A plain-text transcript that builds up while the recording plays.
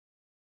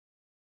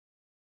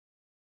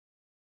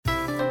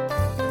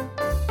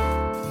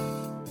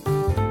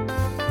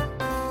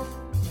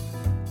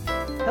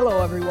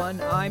Hello,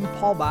 everyone. I'm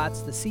Paul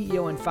Botts, the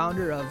CEO and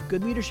founder of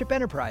Good Leadership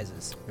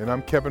Enterprises. And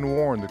I'm Kevin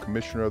Warren, the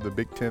Commissioner of the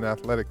Big Ten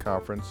Athletic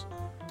Conference.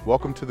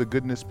 Welcome to the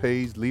Goodness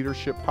Pays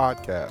Leadership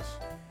Podcast.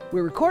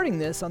 We're recording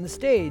this on the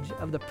stage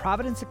of the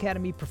Providence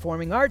Academy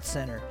Performing Arts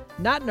Center,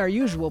 not in our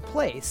usual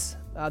place.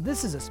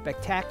 This is a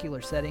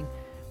spectacular setting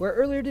where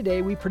earlier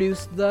today we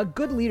produced the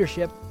Good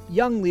Leadership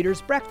Young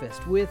Leaders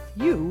Breakfast with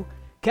you,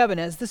 Kevin,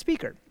 as the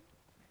speaker.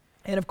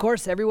 And of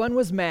course, everyone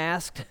was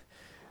masked.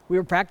 We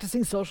were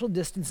practicing social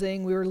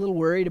distancing. We were a little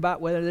worried about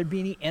whether there'd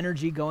be any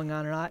energy going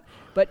on or not,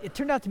 but it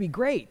turned out to be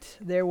great.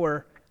 There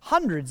were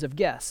hundreds of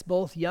guests,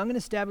 both young and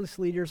established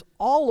leaders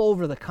all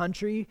over the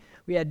country.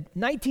 We had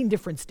 19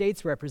 different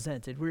states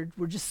represented.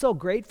 We're just so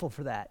grateful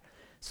for that.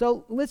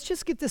 So let's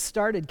just get this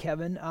started,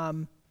 Kevin.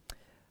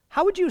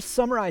 How would you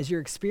summarize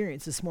your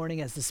experience this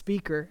morning as the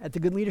speaker at the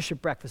Good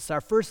Leadership Breakfast,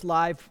 our first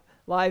live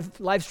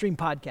stream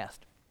podcast?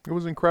 It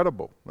was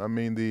incredible. I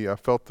mean, I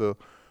felt the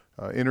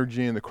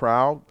energy in the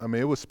crowd. I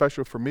mean, it was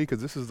special for me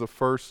because this is the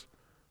first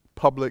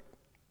public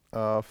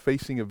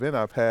facing event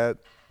I've had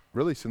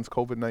really since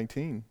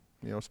COVID-19,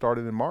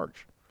 started in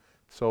March.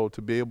 So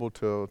to be able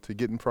to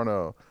get in front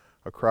of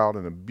a crowd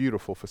in a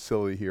beautiful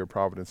facility here at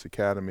Providence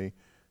Academy,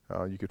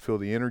 you could feel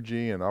the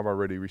energy, and I've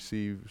already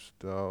receiving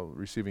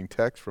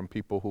texts from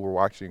people who were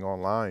watching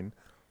online,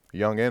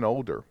 young and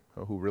older,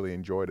 who really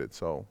enjoyed it.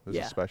 So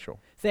this is special.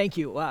 Thank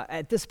you.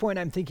 At this point,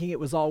 I'm thinking it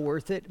was all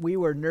worth it. We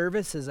were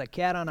nervous as a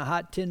cat on a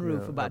hot tin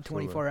roof about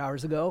 24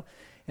 hours ago,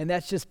 and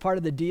that's just part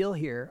of the deal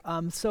here.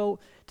 So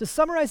to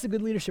summarize the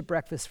Good Leadership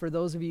Breakfast, for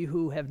those of you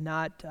who have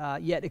not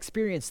yet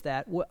experienced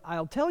that,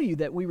 I'll tell you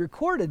that we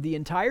recorded the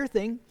entire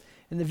thing,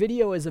 and the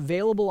video is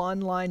available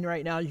online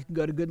right now. You can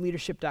go to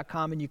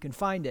goodleadership.com and you can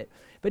find it.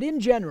 But in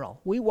general,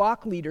 we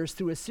walk leaders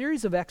through a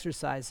series of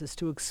exercises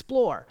to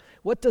explore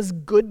what does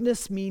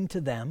goodness mean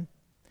to them,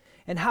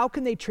 and how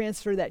can they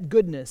transfer that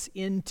goodness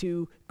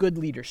into good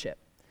leadership.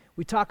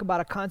 We talk about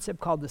a concept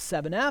called the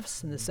 7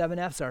 F's, and the 7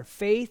 F's are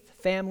faith,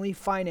 family,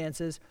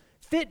 finances,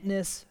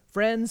 fitness,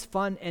 friends,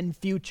 fun, and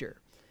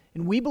future.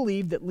 And we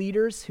believe that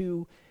leaders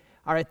who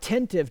are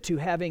attentive to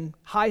having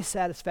high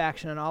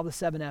satisfaction on all the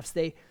 7 F's,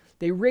 they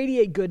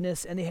radiate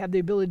goodness, and they have the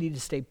ability to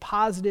stay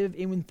positive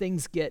even when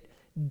things get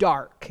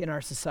dark in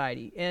our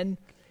society. And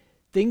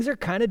things are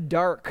kind of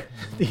dark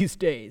these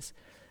days.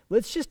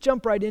 Let's just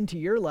jump right into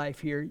your life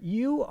here.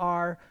 You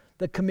are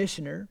the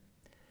commissioner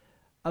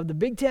of the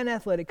Big Ten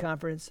Athletic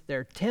Conference. There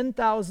are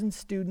 10,000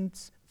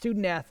 student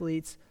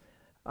athletes,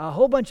 a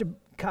whole bunch of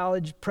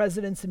college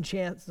presidents and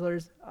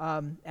chancellors,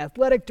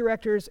 athletic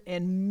directors,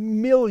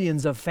 and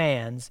millions of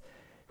fans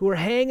who are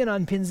hanging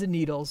on pins and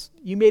needles.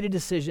 You made a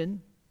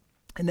decision,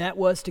 and that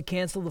was to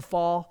cancel the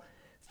fall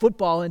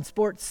football and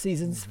sports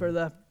seasons for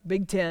the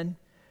Big Ten.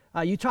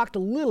 You talked a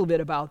little bit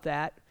about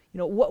that.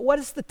 What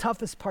is the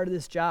toughest part of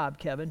this job,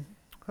 Kevin?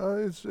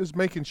 It's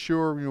making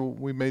sure,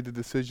 we made the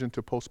decision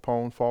to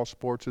postpone fall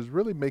sports, is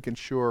really making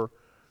sure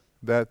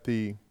that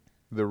the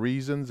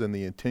reasons and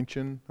the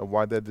intention of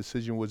why that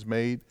decision was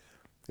made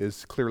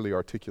is clearly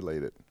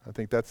articulated. I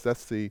think that's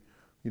the,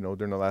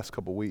 during the last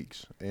couple of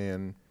weeks.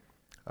 And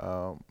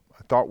I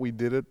thought we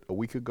did it a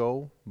week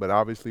ago, but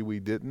obviously we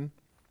didn't.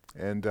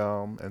 And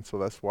so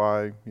that's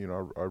why,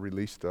 I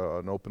released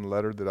an open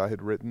letter that I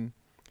had written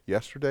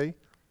yesterday,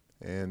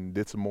 and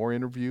did some more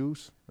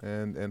interviews,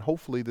 and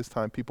hopefully this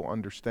time people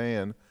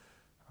understand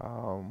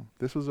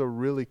this was a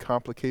really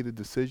complicated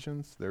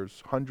decision.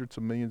 There's hundreds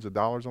of millions of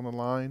dollars on the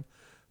line,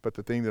 but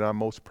the thing that I'm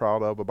most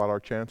proud of about our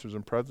chancellors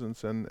and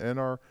presidents and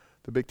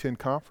the Big Ten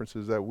Conference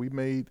is that we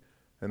made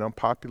an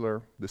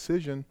unpopular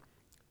decision,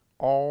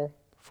 all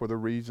for the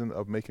reason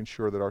of making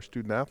sure that our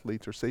student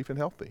athletes are safe and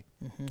healthy.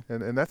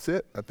 Mm-hmm. And that's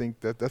it. I think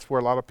that's where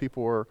a lot of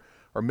people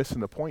are missing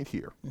the point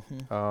here.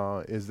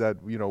 Mm-hmm. Is that,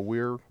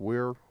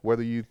 we're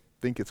whether you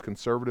think it's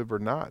conservative or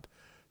not,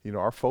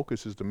 our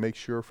focus is to make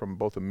sure from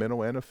both a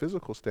mental and a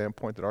physical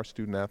standpoint that our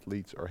student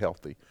athletes are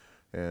healthy.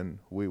 And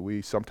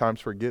we sometimes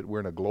forget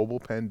we're in a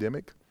global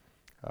pandemic.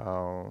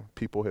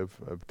 People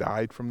have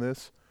died from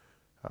this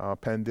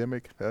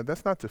pandemic.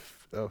 That's not to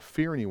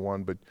fear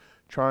anyone, but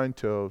trying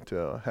to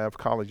have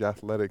college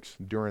athletics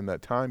during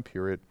that time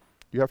period,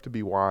 you have to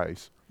be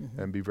wise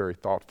and be very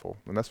thoughtful.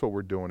 And that's what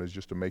we're doing, is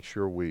just to make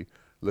sure we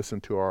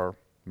listen to our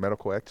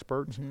medical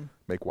experts,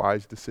 make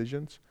wise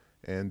decisions.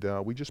 And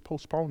we just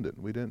postponed it.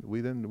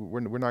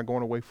 We're not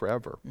going away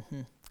forever.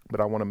 But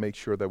I want to make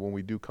sure that when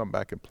we do come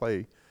back and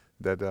play,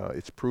 that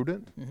it's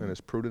prudent, and it's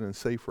prudent and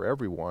safe for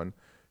everyone.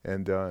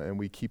 And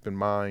we keep in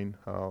mind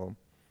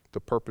the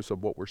purpose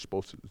of what we're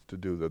supposed to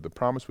do. The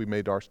promise we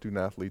made to our student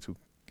athletes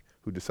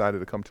who decided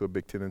to come to a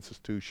Big Ten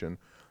institution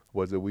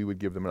was that we would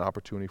give them an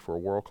opportunity for a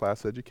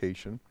world-class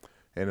education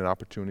and an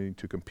opportunity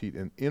to compete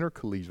in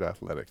intercollegiate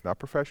athletics, not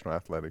professional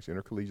athletics,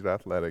 intercollegiate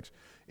athletics,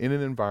 in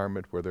an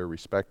environment where they're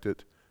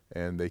respected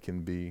and they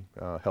can be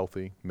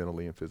healthy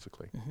mentally and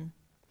physically.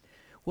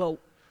 Well,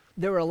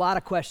 there were a lot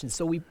of questions.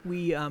 So we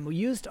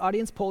used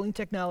audience polling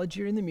technology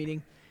during the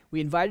meeting.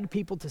 We invited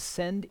people to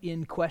send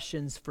in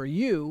questions for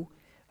you.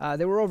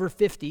 There were over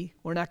 50.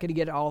 We're not going to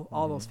get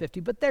all those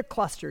 50, but they're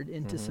clustered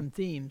into some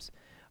themes.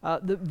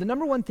 The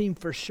number one theme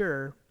for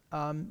sure,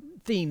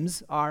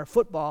 themes are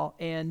football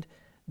and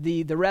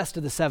the rest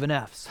of the 7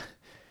 F's.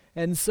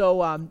 And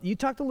so you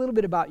talked a little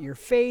bit about your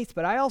faith,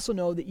 but I also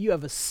know that you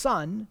have a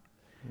son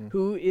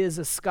who is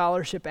a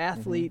scholarship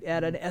athlete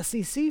at an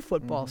SEC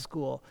football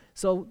school.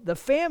 So the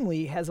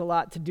family has a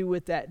lot to do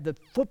with that. The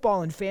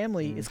football and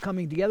family is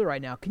coming together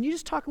right now. Can you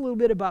just talk a little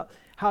bit about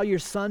how your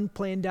son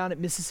playing down at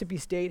Mississippi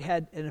State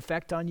had an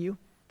effect on you?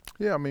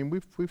 Yeah, I mean,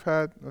 we've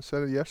had, I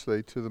said it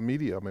yesterday to the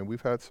media, I mean,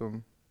 we've had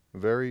some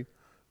very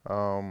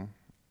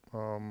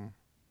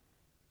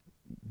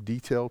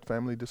detailed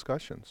family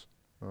discussions,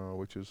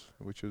 which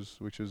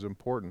is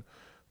important.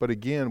 But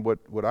again,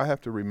 what I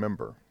have to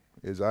remember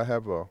is I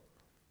have a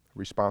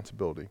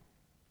responsibility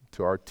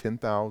to our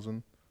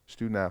 10,000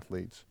 student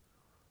athletes,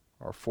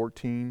 our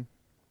 14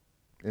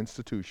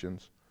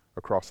 institutions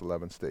across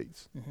 11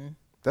 states.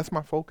 That's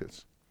my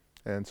focus.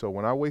 And so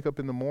when I wake up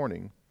in the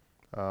morning,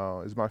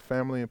 is my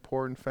family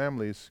important?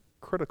 Family is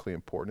critically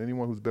important.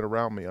 Anyone who's been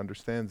around me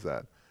understands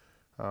that.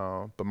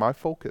 But my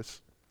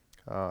focus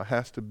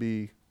has to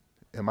be,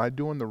 am I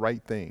doing the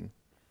right thing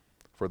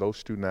for those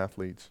student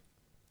athletes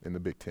in the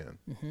Big Ten?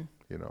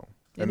 You know.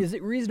 And is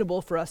it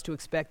reasonable for us to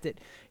expect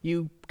that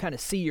you kind of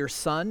see your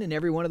son in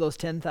every one of those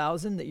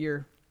 10,000 that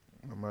you're?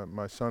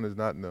 My son is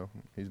not in the,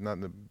 he's not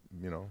in the,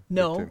 you know,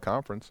 No. Big Ten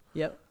Conference.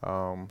 Yep.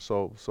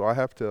 So I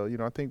have to, you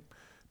know, I think,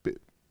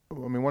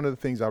 I mean, one of the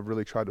things I've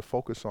really tried to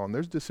focus on,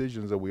 there's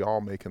decisions that we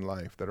all make in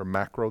life that are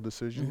macro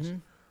decisions.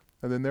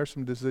 And then there's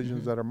some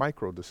decisions that are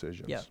micro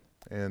decisions. Yeah.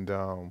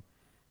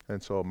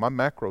 And so my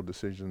macro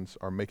decisions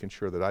are making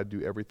sure that I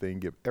do everything,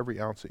 give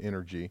every ounce of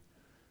energy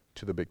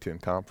to the Big Ten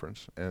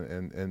Conference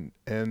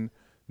and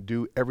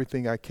do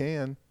everything I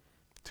can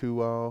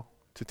to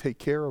take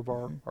care of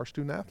our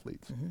student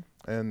athletes.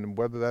 And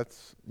whether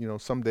that's, you know,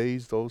 some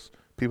days those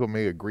people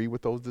may agree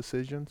with those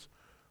decisions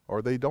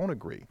or they don't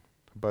agree.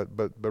 But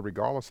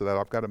regardless of that,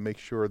 I've got to make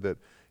sure that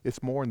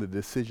it's more in the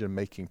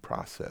decision-making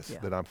process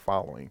that I'm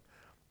following,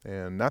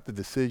 and not the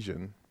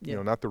decision, you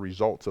know, not the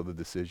results of the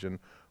decision,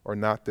 or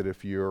not that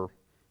if you're,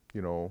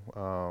 you know,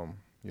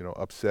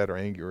 upset or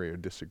angry or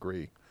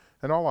disagree.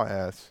 And all I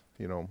ask,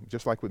 you know,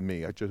 just like with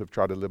me, I just have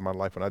tried to live my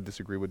life when I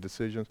disagree with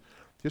decisions,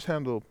 just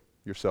handle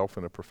yourself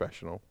in a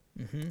professional,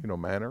 you know,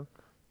 manner,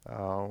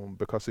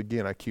 because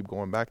again, I keep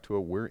going back to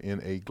it. We're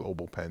in a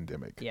global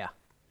pandemic. Yeah.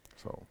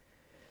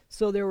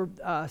 So there were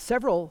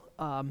several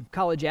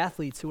college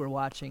athletes who were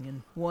watching,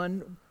 and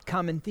one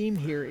common theme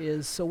here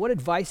is, so what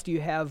advice do you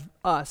have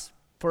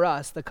for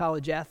us, the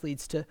college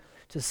athletes, to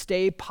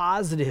stay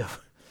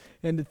positive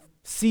and to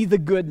see the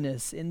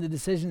goodness in the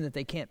decision that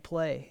they can't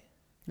play?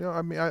 You know,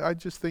 I mean, I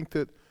just think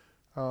that,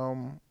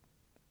 you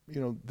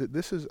know,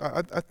 this is,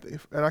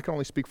 and I can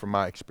only speak from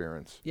my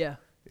experience. Yeah.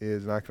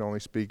 And I can only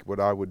speak what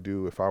I would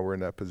do if I were in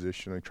that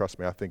position. And trust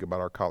me, I think about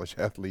our college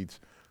athletes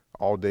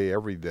all day,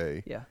 every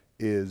day. Yeah.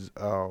 Is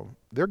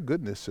their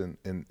goodness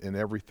in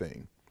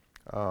everything.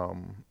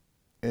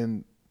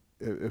 And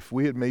if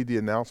we had made the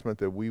announcement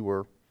that we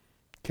were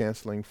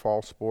canceling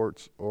fall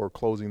sports or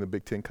closing the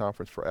Big Ten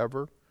Conference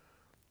forever,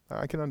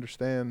 I can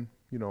understand,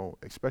 you know,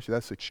 especially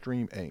that's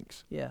extreme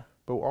angst. Yeah.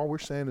 But all we're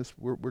saying is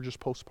we're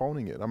just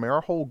postponing it. I mean, our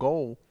whole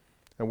goal,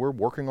 and we're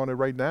working on it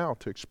right now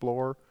to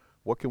explore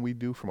what can we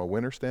do from a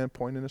winter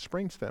standpoint and a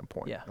spring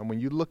standpoint. Yeah. And when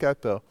you look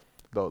at the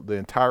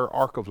entire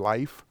arc of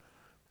life,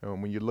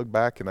 and when you look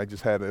back, and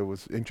it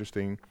was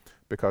interesting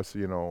because,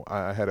 you know,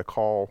 I had a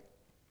call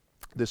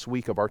this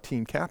week of our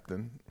team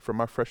captain from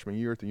my freshman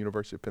year at the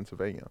University of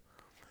Pennsylvania.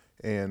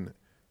 And,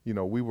 you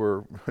know, we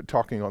were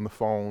talking on the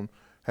phone,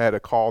 had a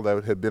call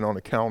that had been on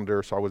the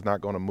calendar, so I was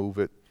not going to move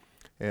it.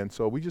 And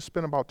so we just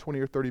spent about 20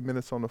 or 30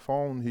 minutes on the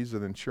phone. He's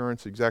an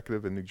insurance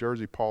executive in New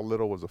Jersey. Paul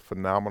Little was a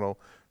phenomenal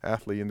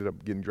athlete, ended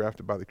up getting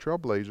drafted by the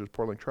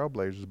Portland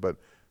Trailblazers, but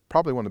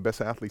probably one of the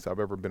best athletes I've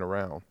ever been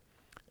around.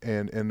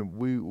 And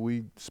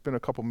we spent a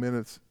couple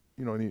minutes,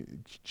 you know, and he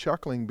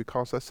chuckling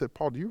because I said,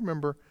 Paul, do you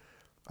remember?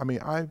 I mean,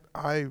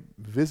 I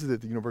visited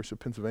the University of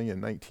Pennsylvania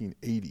in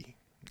 1980,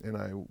 and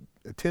I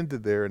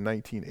attended there in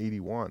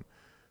 1981.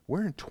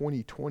 We're in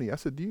 2020. I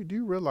said, do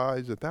you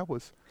realize that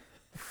was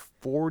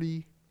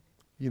 40,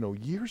 you know,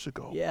 years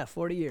ago? Yeah,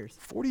 40 years.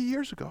 40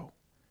 years ago.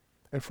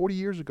 And 40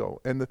 years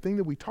ago. And the thing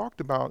that we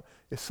talked about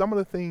is some of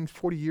the things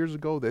 40 years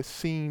ago that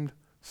seemed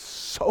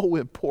so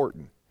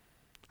important.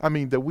 I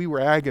mean, that we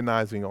were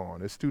agonizing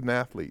on as student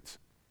athletes,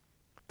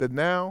 that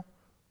now,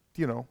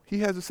 you know, he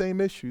has the same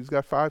issue. He's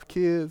got 5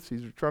 kids.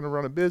 He's trying to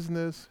run a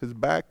business. His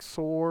back's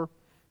sore.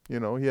 You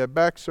know, he had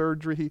back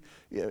surgery.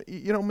 You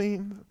know what I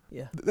mean?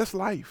 Yeah. That's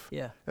life.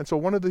 Yeah. And so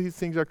one of these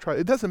things I try,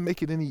 it doesn't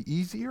make it any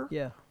easier.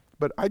 Yeah.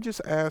 But I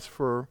just ask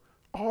for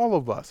all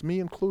of us, me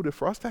included,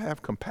 for us to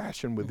have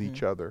compassion with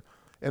each other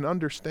and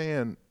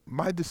understand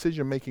my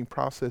decision-making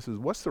process is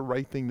what's the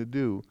right thing to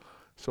do.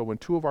 So when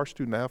 2 of our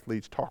student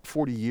athletes talk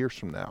 40 years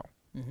from now,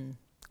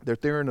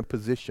 that they're in a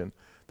position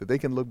that they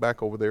can look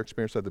back over their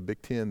experience at the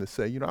Big Ten to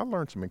say, you know, I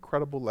learned some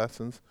incredible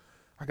lessons.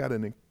 I got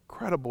an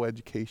incredible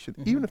education.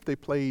 Even if they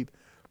played,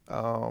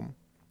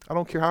 I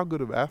don't care how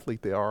good of an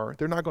athlete they are,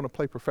 they're not going to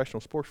play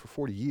professional sports for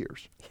 40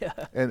 years. Yeah.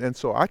 And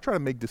so I try to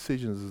make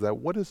decisions is that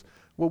what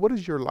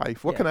is your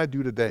life? What can I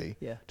do today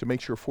to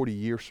make sure 40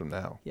 years from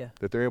now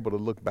that they're able to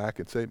look back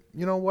and say,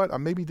 you know what, I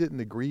maybe didn't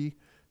agree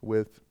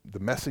with the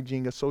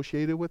messaging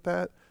associated with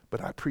that,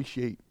 but I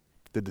appreciate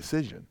the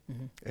decision.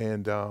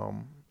 And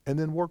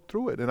then work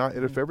through it.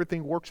 And if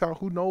everything works out,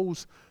 who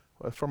knows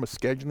from a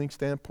scheduling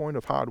standpoint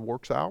of how it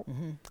works out.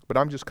 But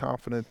I'm just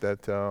confident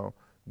that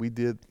we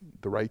did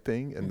the right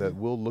thing, and that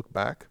we'll look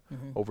back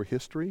over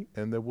history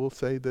and that we'll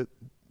say that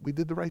we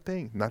did the right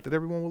thing. Not that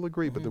everyone will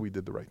agree, but that we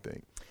did the right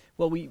thing.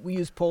 Well, we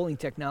use polling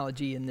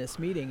technology in this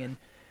meeting, and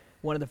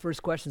one of the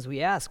first questions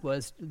we asked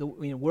was, the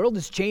world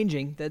is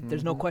changing.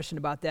 There's no question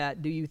about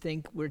that. Do you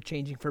think we're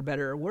changing for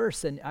better or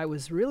worse? And I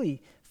was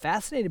really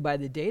fascinated by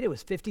the data. It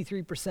was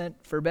 53%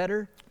 for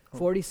better,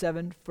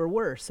 47% for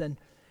worse. And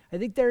I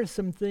think there are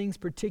some things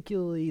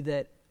particularly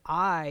that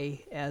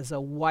I, as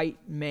a white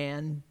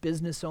man,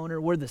 business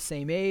owner, we're the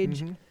same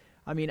age.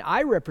 I mean,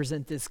 I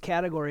represent this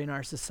category in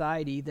our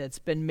society that's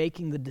been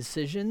making the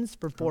decisions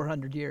for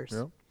 400 years.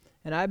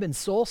 And I've been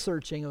soul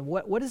searching of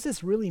what does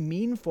this really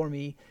mean for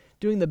me,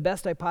 doing the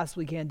best I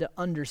possibly can to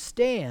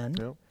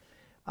understand.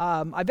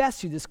 I've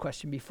asked you this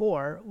question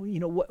before.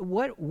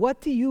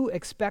 What do you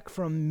expect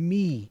from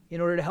me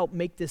in order to help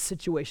make this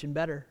situation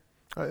better?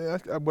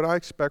 What I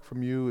expect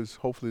from you is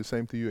hopefully the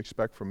same thing you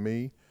expect from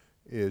me,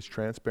 is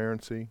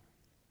transparency,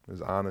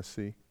 is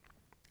honesty,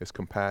 is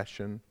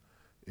compassion,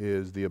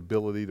 is the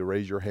ability to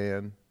raise your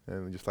hand,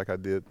 and just like I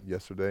did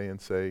yesterday, and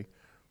say,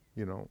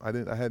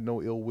 I had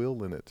no ill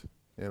will in it,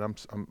 and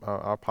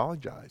I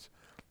apologize.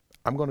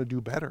 I'm going to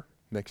do better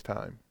next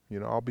time.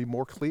 I'll be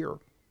more clear.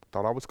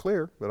 Thought I was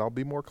clear, but I'll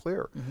be more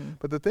clear.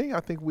 But the thing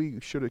I think we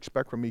should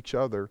expect from each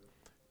other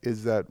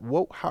is that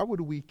how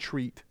would we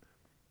treat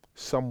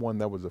someone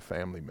that was a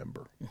family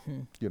member?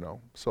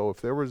 So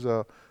if there was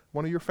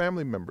one of your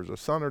family members, a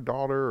son or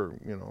daughter,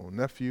 or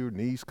nephew,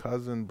 niece,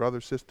 cousin, brother,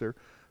 sister,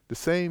 the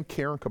same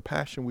care and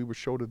compassion we would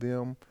show to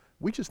them,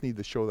 we just need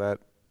to show that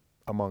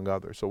among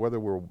others. So whether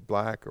we're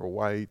black or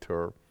white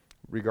or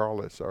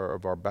regardless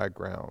of our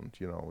background,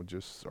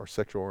 just our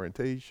sexual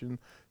orientation,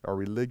 our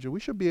religion,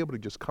 we should be able to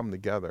just come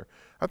together.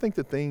 I think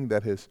the thing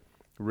that has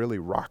really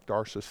rocked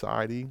our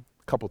society,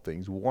 a couple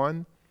things.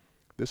 One,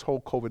 this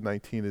whole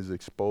COVID-19 has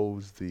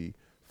exposed the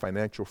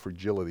financial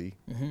fragility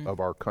of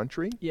our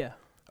country,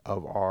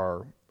 of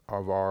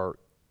our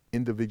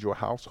individual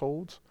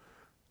households.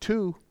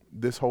 Two,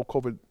 this whole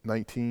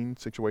COVID-19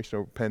 situation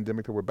or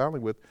pandemic that we're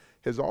battling with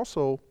has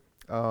also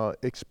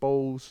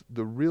exposed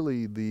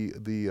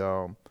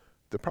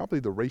probably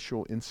the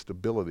racial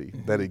instability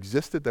that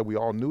existed, that we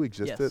all knew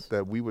existed,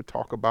 that we would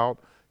talk about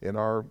in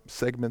our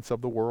segments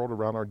of the world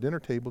around our dinner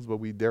tables, but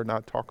we dare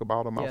not talk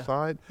about them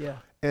outside.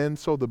 And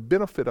so the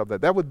benefit of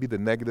that would be the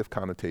negative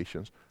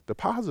connotations. The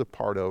positive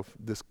part of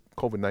this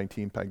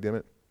COVID-19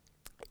 pandemic,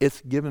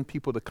 it's given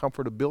people the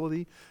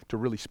comfortability to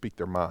really speak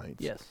their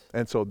minds.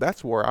 And so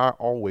that's where I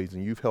always,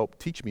 and you've helped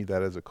teach me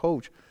that as a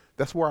coach,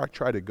 that's where I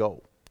try to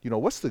go.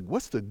 What's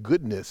the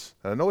goodness?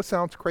 And I know it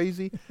sounds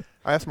crazy.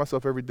 I ask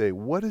myself every day,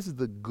 what is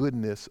the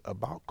goodness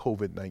about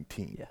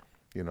COVID-19?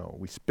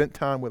 We spent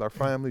time with our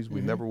families.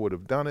 We never would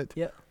have done it.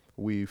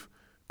 We've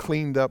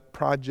cleaned up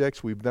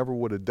projects we never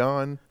would have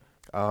done.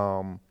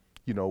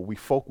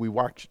 We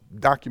watch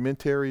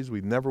documentaries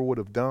we never would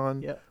have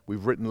done.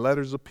 We've written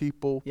letters of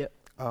people.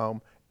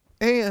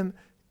 And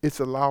it's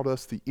allowed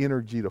us the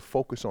energy to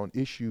focus on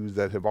issues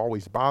that have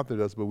always bothered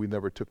us, but we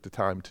never took the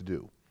time to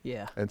do.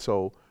 And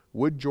so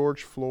would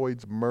George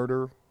Floyd's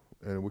murder,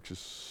 and which is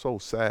so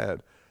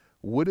sad,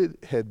 would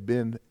it have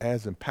been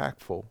as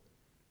impactful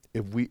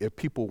if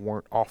people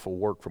weren't off of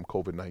work from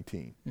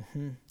COVID-19?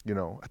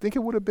 I think it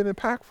would have been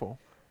impactful.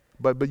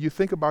 But you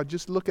think about,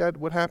 just look at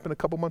what happened a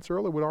couple months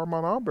earlier with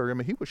Ahmaud Arbery. I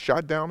mean, he was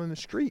shot down in the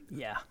street.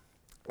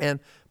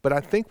 But I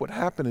think what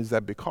happened is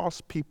that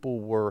because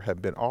people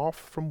have been off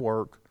from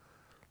work,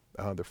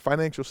 their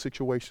financial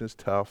situation is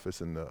tough,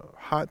 it's in the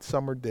hot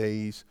summer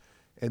days,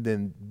 and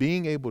then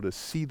being able to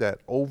see that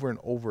over and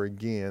over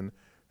again,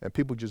 and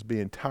people just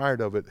being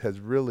tired of it, has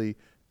really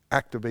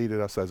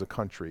activated us as a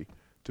country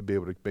to be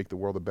able to make the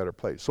world a better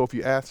place. So if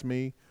you ask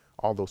me,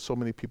 although so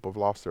many people have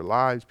lost their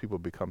lives, people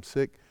have become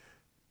sick,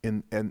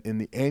 in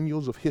the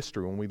annals of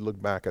history, when we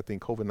look back, I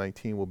think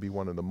COVID-19 will be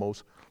one of the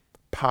most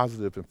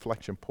positive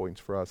inflection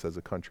points for us as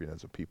a country and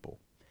as a people.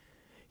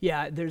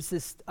 There's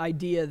this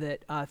idea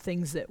that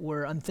things that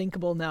were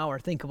unthinkable now are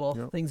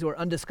thinkable, things that were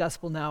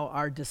undiscussable now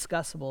are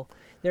discussable.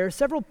 There are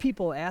several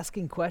people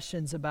asking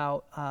questions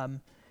about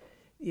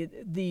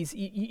these.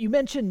 You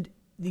mentioned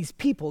these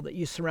people that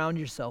you surround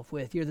yourself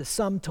with. You're the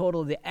sum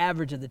total of the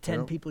average of the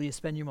 10 people you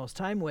spend your most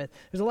time with.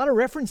 There's a lot of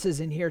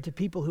references in here to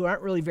people who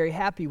aren't really very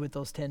happy with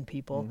those 10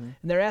 people,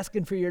 and they're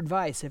asking for your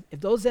advice. If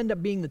those end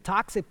up being the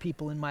toxic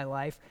people in my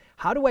life,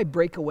 how do I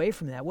break away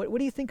from that? What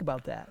do you think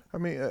about that? I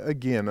mean,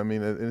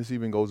 and this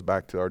even goes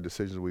back to our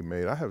decisions we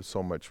made. I have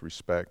so much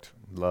respect,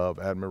 love,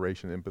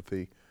 admiration,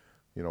 empathy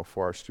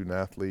for our student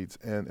athletes.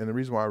 And the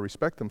reason why I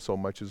respect them so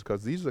much is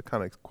because these are the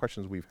kind of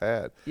questions we've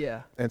had.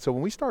 Yeah. And so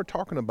when we start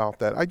talking about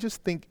that, I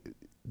just think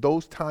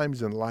those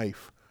times in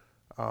life,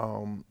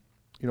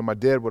 my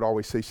dad would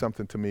always say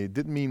something to me. It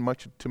didn't mean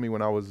much to me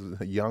when I was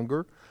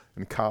younger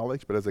in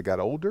college, but as I got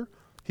older,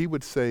 he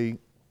would say,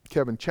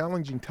 Kevin,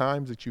 challenging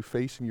times that you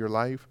face in your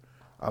life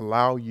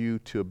allow you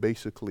to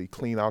basically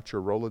clean out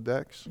your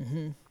Rolodex.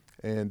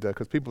 And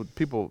because people,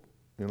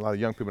 a lot of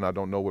young people now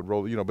don't know what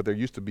but there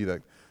used to be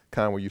that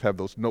kind where you'd have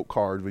those note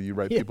cards where you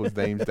write people's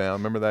names down.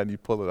 Remember that? And you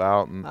pull it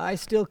out. And I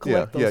still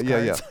collect those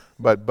cards.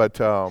 Yeah. But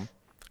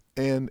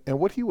and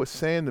what he was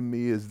saying to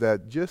me is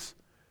that just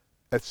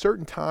at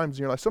certain times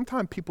in your life,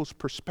 sometimes people's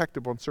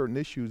perspective on certain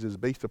issues is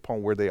based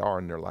upon where they are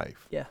in their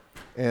life. Yeah.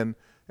 And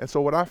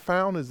so what I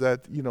found is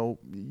that you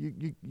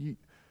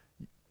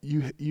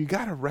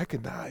got to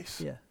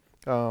recognize.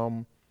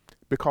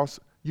 Because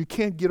you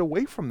can't get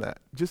away from that.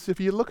 Just if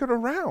you look at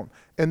around,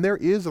 and there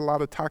is a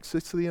lot of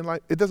toxicity in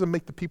life, it doesn't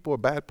make the people a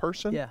bad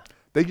person. Yeah.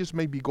 They just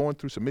may be going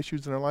through some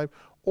issues in their life,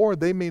 or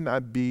they may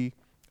not be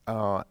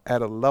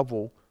at a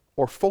level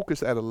or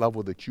focus at a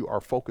level that you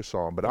are focused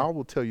on. But I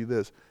will tell you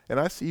this, and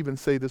I even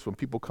say this when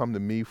people come to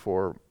me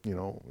for,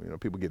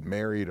 people get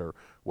married or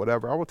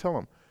whatever, I will tell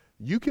them,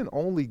 you can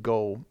only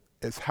go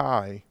as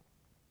high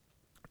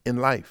in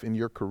life, in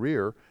your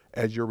career,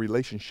 as your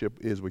relationship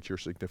is with your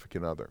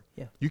significant other.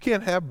 Yeah. You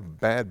can't have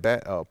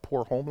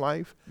poor home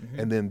life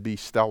and then be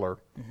stellar,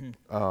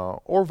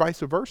 or vice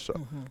versa.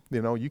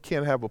 You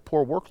can't have a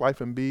poor work life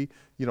and be,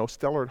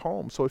 stellar at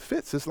home. So it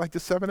fits. It's like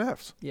the 7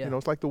 Fs. Yeah.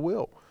 It's like the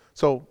will.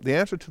 So the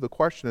answer to the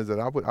question is that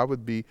I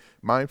would be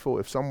mindful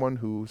if someone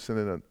who sent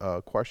in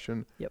a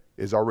question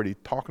is already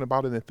talking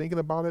about it and thinking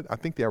about it. I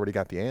think they already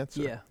got the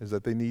answer. Yeah. Is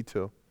that they need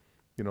to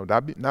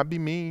not be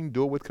mean,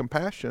 do it with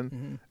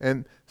compassion.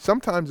 And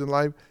sometimes in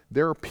life,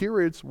 there are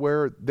periods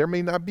where there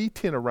may not be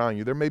 10 around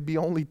you. There may be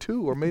only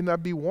 2, or may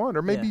not be 1,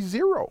 or maybe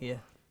 0. Yeah.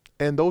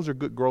 And those are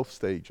good growth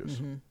stages.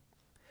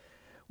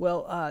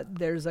 Well,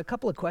 there's a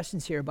couple of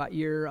questions here about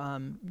your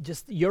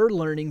just your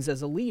learnings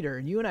as a leader.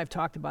 And you and I have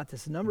talked about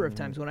this a number of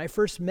times. When I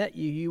first met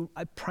you, you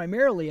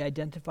primarily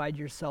identified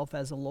yourself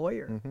as a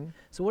lawyer.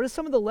 So what are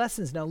some of the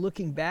lessons now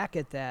looking back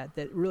at that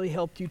really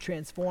helped you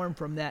transform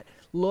from that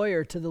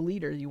lawyer to the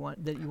leader that you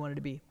wanted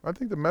to be? I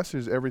think the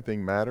message is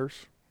everything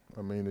matters.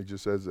 I mean, it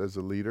just as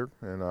a leader,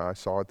 and I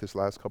saw it this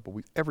last couple of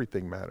weeks,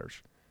 everything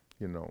matters.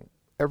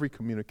 Every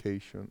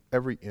communication,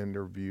 every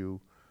interview,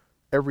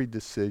 every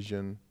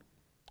decision,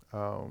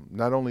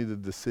 not only the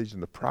decision,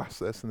 the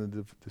process and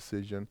the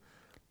decision.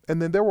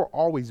 And then there will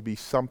always be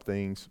some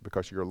things,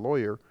 because you're a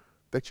lawyer,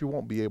 that you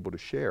won't be able to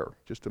share,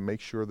 just to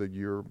make sure that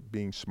you're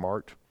being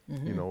smart,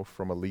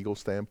 from a legal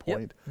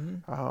standpoint.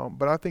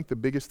 But I think the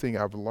biggest thing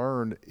I've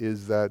learned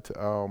is that,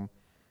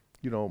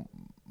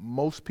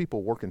 most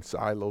people work in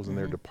silos in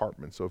their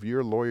department. So if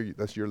you're a lawyer,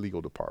 that's your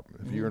legal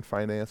department. If you're in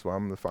finance, well,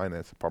 I'm in the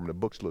finance department. The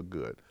books look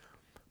good.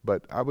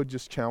 But I would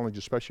just challenge,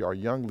 especially our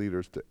young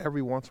leaders, to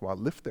every once in a while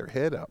lift their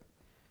head up,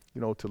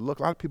 to look.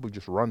 A lot of people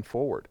just run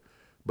forward.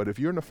 But if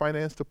you're in the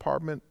finance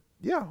department,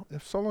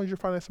 if so long as your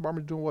finance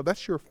department is doing well,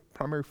 that's your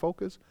primary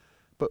focus.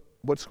 But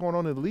what's going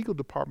on in the legal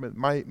department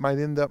might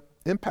end up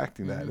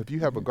impacting that. If you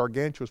have a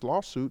gargantuous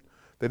lawsuit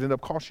that end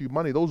up costing you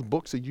money, those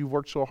books that you've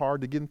worked so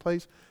hard to get in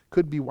place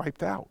could be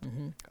wiped out.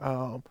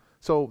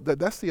 So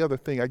that's the other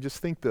thing. I just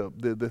think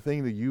the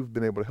thing that you've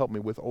been able to help me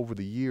with over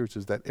the years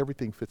is that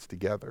everything fits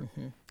together.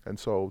 And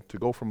so to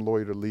go from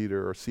lawyer to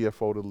leader, or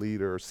CFO to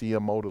leader, or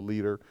CMO to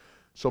leader,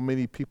 so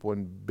many people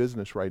in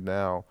business right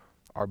now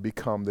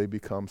they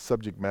become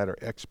subject matter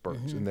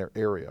experts in their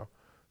area.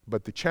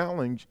 But the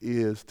challenge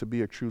is, to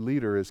be a true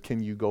leader, is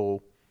can you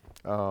go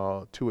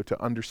to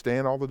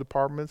understand all the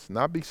departments,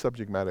 not be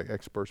subject matter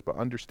experts, but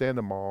understand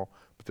them all,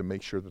 but to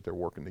make sure that they're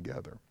working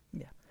together.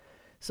 Yeah.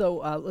 So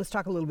let's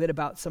talk a little bit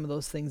about some of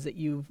those things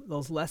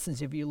those lessons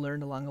have you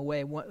learned along the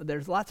way.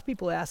 There's lots of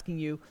people asking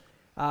you,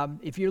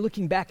 if you're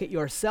looking back at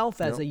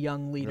yourself as a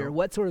young leader,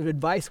 what sort of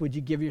advice would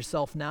you give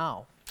yourself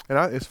now?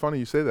 And it's funny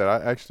you say that.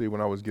 I actually,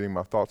 when I was getting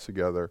my thoughts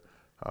together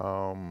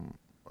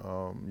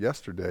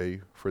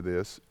yesterday for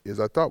this,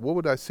 I thought, what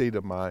would I say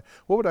to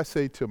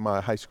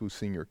my high school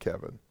senior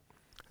Kevin?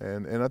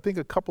 And I think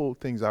a couple of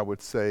things I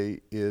would say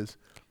is,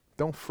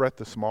 don't fret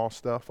the small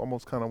stuff.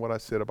 Almost kind of what I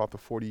said about the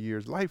 40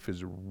 years. Life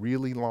is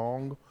really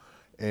long,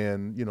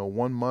 and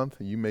 1 month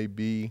you may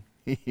be,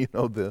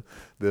 the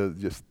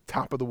just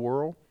top of the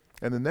world.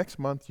 And the next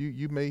month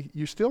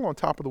you're still on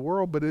top of the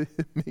world, but there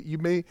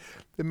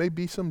may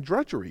be some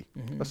drudgery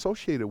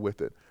associated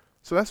with it.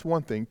 So that's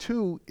one thing.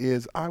 2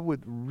 is, I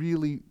would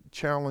really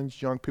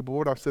challenge young people.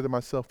 What I've said to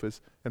myself is,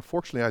 and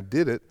fortunately I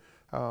did it,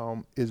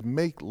 is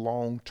make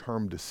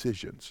long-term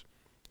decisions.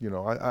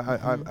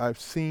 I've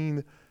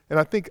seen, and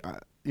I think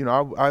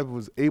I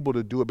was able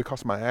to do it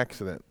because of my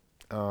accident.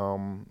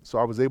 So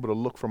I was able to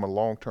look from a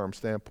long-term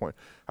standpoint.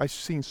 I've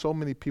seen so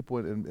many people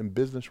in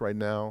business right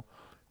now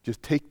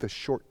just take the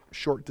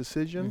short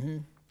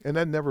decision, and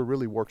that never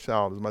really works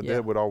out. As my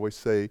dad would always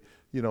say,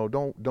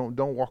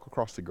 don't walk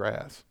across the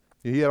grass.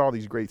 He had all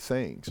these great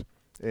sayings,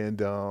 and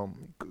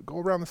go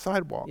around the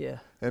sidewalk. Yeah.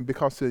 And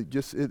because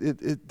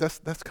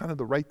that's kind of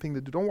the right thing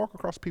to do. Don't walk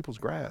across people's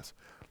grass.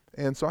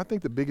 And so I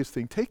think the biggest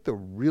thing, take the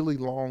really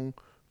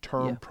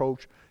long-term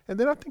approach. And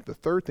then I think the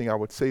third thing I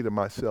would say to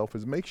myself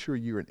is make sure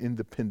you're an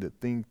independent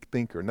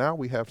thinker. Now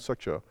we have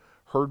such a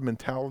herd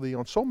mentality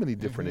on so many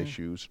different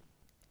issues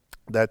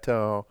that,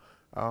 do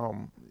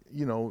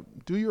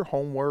your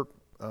homework,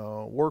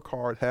 work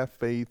hard, have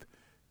faith,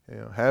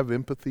 have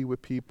empathy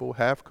with people,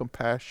 have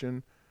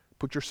compassion,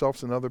 put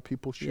yourselves in other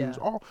people's shoes.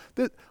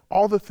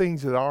 All the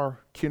things that our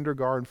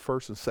kindergarten,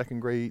 first and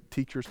second grade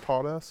teachers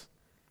taught us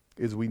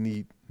is we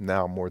need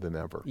now more than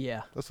ever.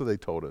 Yeah. That's what they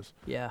told us.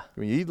 Yeah.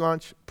 When you eat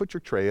lunch, put your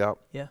tray up.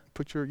 Yeah.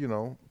 Put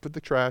the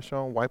trash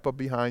on, wipe up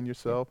behind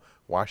yourself,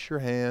 wash your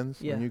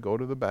hands when you go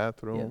to the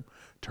bathroom,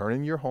 turn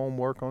in your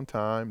homework on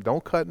time,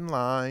 don't cut in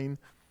line,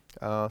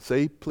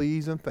 say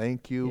please and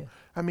thank you. Yeah.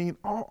 I mean,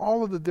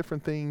 all of the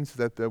different things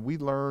that we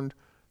learned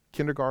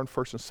kindergarten,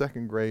 first and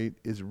second grade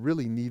is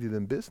really needed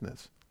in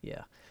business.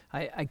 Yeah,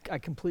 I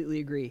completely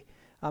agree.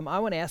 I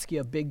want to ask you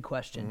a big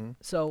question.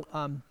 So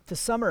to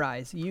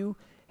summarize, you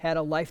had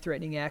a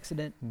life-threatening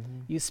accident.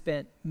 You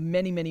spent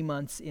many, many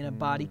months in a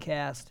body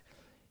cast.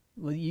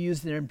 Well, you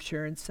used an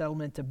insurance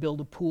settlement to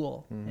build a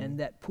pool, and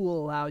that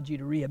pool allowed you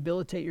to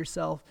rehabilitate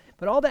yourself.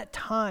 But all that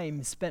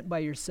time spent by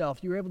yourself,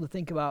 you were able to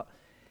think about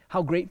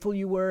how grateful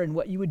you were and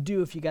what you would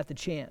do if you got the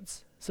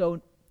chance.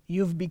 So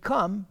you've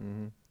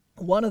become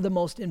one of the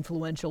most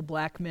influential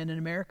black men in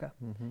America.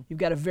 You've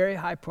got a very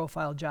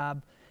high-profile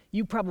job.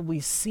 You've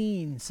probably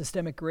seen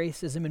systemic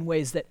racism in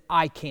ways that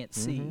I can't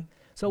see.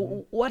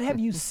 So what have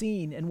you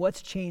seen and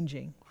what's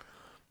changing?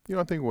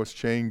 I think what's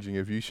changing,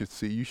 you should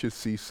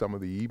see some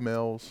of the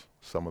emails,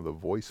 some of the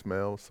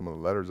voicemails, some of the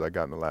letters I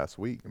got in the last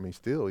week. I mean,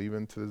 still,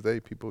 even to this day,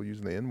 people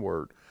using the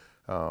N-word,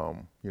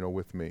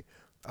 with me.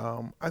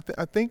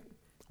 I think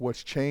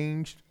what's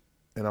changed,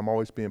 and I'm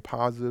always being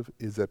positive,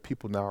 is that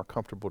people now are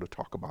comfortable to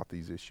talk about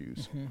these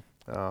issues.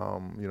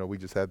 We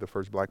just had the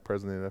first black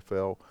president of the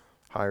NFL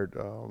hired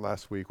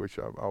last week, which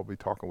I'll be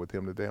talking with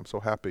him today. I'm so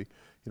happy,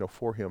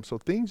 for him. So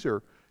things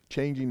are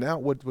changing now.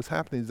 What's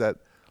happening is that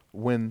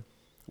when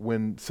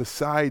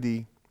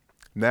society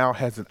now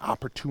has an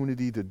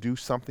opportunity to do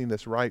something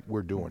that's right,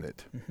 we're doing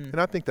it. And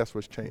I think that's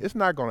what's changed. It's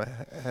not going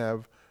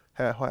to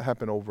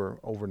happen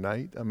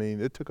overnight. I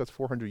mean, it took us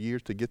 400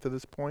 years to get to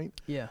this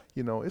point. Yeah.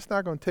 It's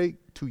not going to take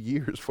 2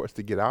 years for us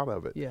to get out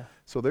of it. Yeah.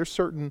 So there's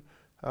certain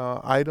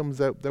items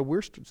that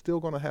we're still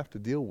going to have to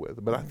deal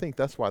with. But I think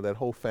that's why that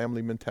whole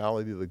family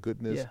mentality, the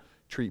goodness,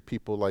 treat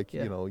people like,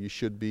 you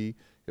should be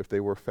if they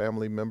were a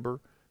family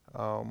member.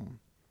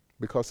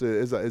 Because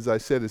as I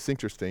said, it's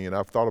interesting, and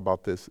I've thought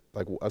about this,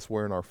 like us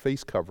wearing our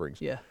face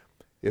coverings. Yeah.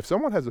 If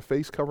someone has a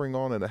face covering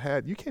on and a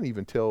hat, you can't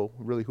even tell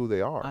really who they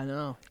are. I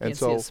know. Can't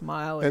see a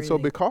smile or anything. So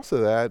because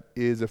of that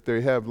is if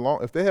they have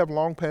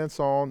long pants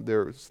on,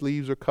 their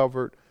sleeves are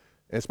covered,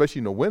 and especially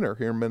in the winter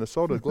here in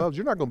Minnesota, gloves,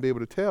 you're not going to be able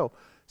to tell.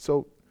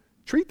 So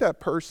treat that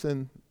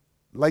person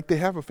like they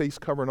have a face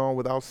covering on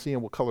without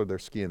seeing what color their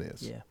skin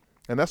is. Yeah.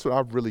 And that's what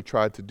I've really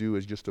tried to do,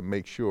 is just to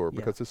make sure,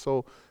 because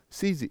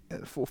it's easy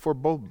for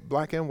both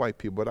black and white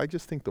people. But I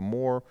just think the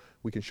more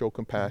we can show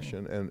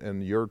compassion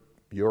and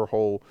your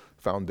whole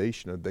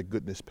foundation of that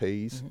goodness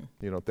pays.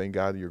 Thank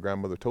God your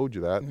grandmother told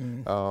you that.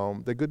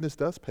 That goodness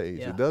does pay.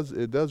 Yeah.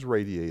 It does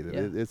radiate it.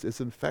 Yeah.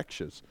 It's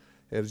infectious.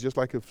 And it's just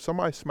like if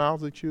somebody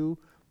smiles at you,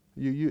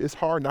 it's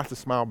hard not to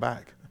smile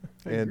back.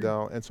 And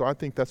so I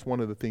think that's one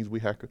of the things we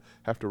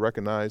have to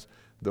recognize.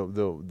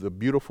 The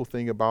beautiful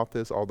thing about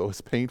this, although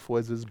as painful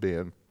as it's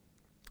been,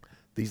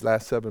 these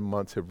last 7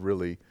 months have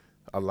really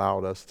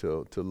allowed us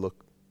to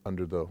look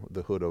under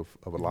the hood of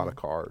a lot of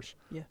cars.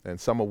 Yeah. And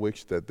some of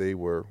which that they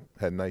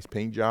had nice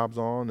paint jobs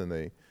on and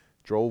they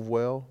drove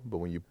well, but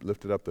when you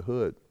lifted up the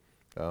hood,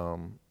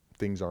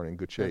 things aren't in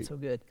good shape. Not so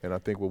good. And I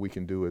think what we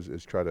can do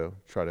is try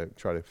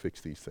to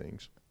fix these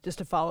things. Just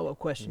a follow-up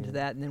question to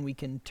that, and then we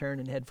can turn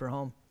and head for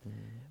home.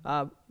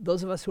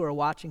 Those of us who are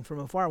watching from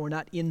afar, we're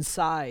not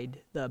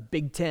inside the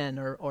Big Ten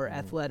or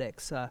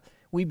athletics.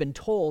 We've been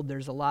told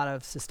there's a lot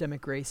of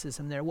systemic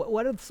racism there.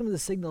 What are some of the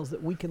signals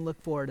that we can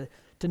look for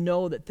to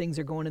know that things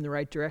are going in the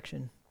right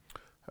direction?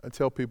 I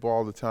tell people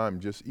all the time,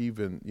 just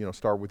even,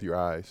 start with your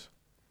eyes.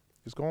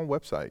 Just go on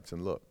websites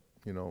and look.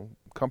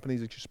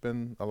 Companies that you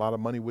spend a lot of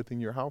money with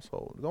in your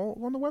household, go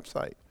on the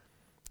website.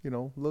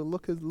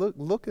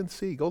 Look and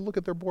see. Go look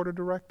at their board of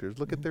directors.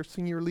 Look at their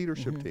senior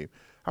leadership team.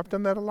 I've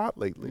done that a lot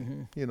lately.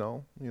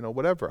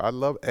 Whatever. I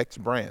love X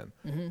brand.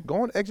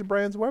 Go on X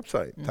brand's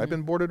website. Type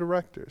in board of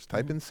directors.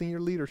 Type in senior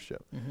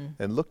leadership,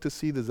 and look to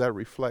see, does that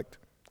reflect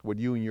what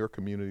you and your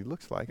community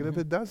looks like? And if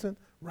it doesn't,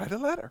 write a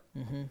letter.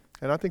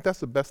 And I think that's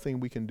the best thing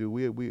we can do.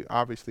 We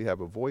obviously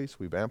have a voice.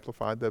 We've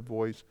amplified that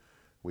voice.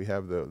 We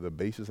have the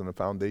basis and the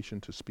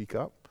foundation to speak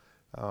up.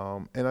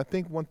 And I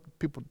think one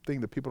thing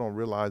that people don't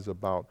realize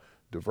about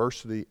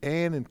diversity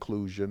and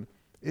inclusion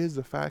is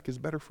the fact it's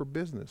better for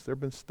business. There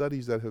have been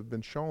studies that have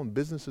been shown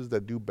businesses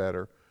that do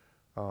better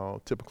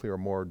typically are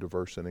more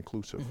diverse and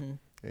inclusive.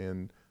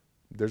 And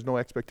There's no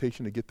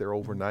expectation to get there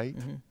overnight.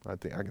 I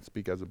think I can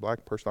speak as a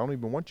black person. I don't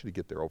even want you to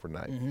get there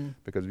overnight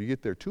because if you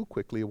get there too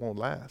quickly, it won't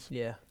last.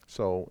 Yeah.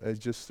 So it's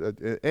just,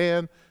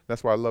 and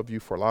that's why I love you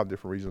for a lot of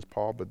different reasons,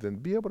 Paul, but then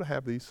be able to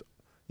have these,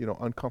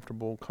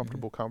 comfortable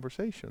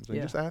conversations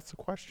and just ask the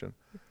question,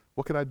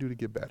 what can I do to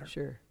get better?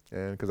 Sure.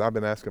 And because I've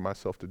been asking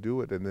myself to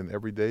do it, and then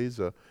every day is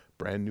a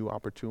brand new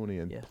opportunity,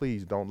 and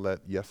please don't let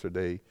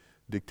yesterday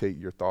dictate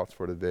your thoughts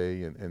for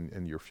today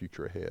and your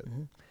future ahead.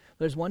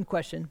 There's one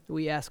question that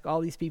we ask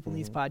all these people in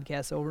these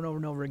podcasts over and over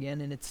and over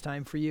again, and it's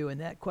time for you. And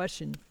that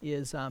question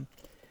is,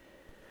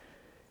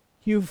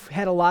 you've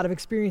had a lot of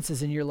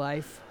experiences in your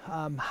life.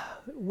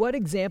 What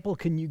example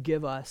can you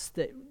give us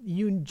that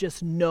you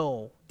just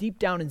know deep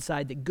down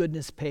inside that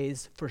goodness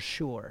pays for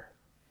sure?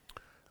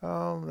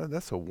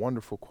 That's a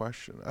wonderful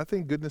question. I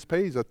think goodness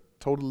pays. I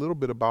told a little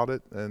bit about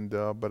it,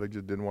 but I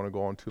just didn't want to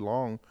go on too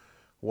long.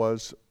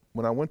 Was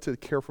when I went to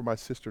care for my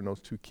sister and those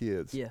two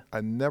kids,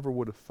 I never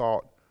would have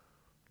thought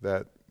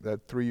that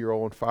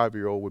 3-year-old and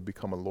 5-year-old would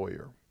become a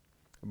lawyer.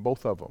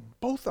 Both of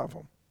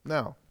them.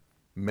 Now,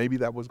 maybe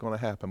that was going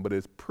to happen, but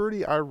it's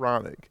pretty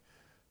ironic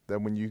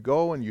that when you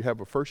go and you have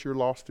a first-year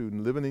law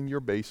student living in your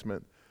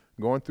basement,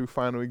 going through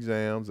final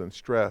exams and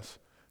stress,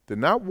 they're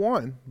not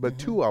one, but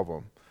two of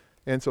them.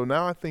 And so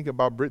now I think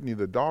about Brittany,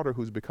 the daughter,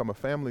 who's become a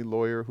family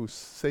lawyer, who's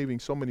saving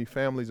so many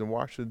families in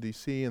Washington,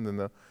 D.C., and then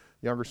the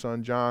younger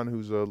son, John,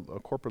 who's a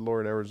corporate lawyer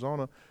in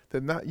Arizona,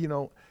 that not,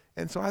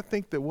 and so I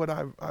think that what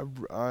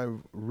I've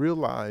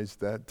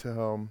realized that,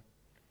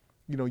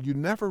 you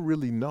never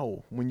really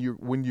know when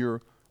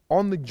you're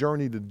on the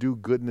journey to do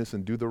goodness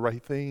and do the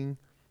right thing,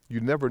 you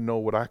never know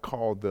what I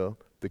call the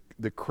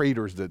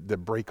craters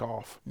that break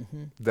off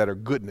that are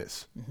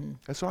goodness.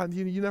 And so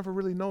you never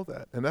really know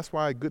that. And that's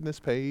why goodness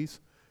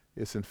pays.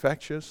 It's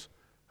infectious.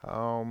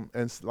 And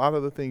a lot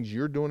of the things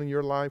you're doing in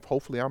your life,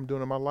 hopefully I'm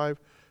doing in my life,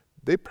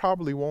 they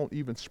probably won't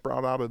even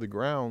sprout out of the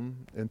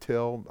ground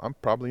until I'm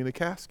probably in a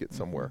casket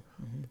somewhere.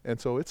 And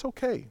so it's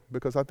okay,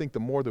 because I think the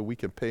more that we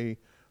can pay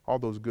all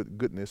those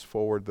goodness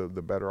forward,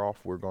 the better off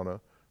we're going to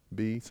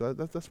be. So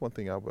that's one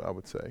thing I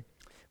would say.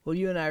 Well,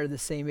 you and I are the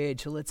same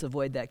age, so let's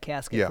avoid that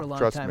casket for a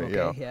long time. Me,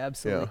 okay? Yeah,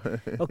 absolutely.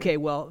 Okay,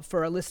 well,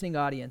 for our listening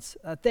audience,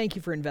 thank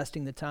you for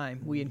investing the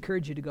time. We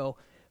encourage you to go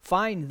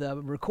find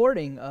the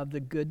recording of the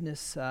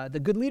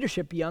Good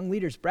Leadership Young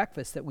Leaders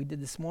Breakfast that we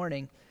did this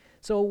morning.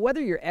 So whether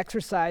you're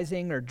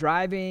exercising or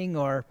driving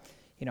or,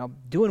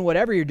 doing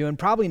whatever you're doing,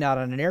 probably not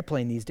on an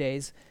airplane these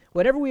days,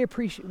 whatever we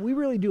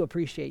really do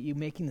appreciate you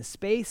making the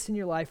space in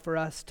your life for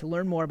us to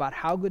learn more about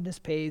how goodness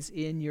pays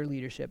in your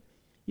leadership.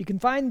 You can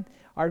find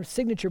our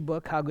signature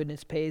book, How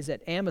Goodness Pays,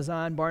 at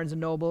Amazon, Barnes &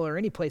 Noble, or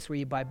any place where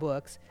you buy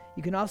books.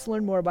 You can also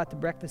learn more about the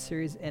Breakfast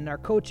Series and our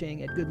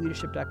coaching at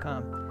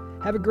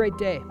goodleadership.com. Have a great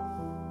day.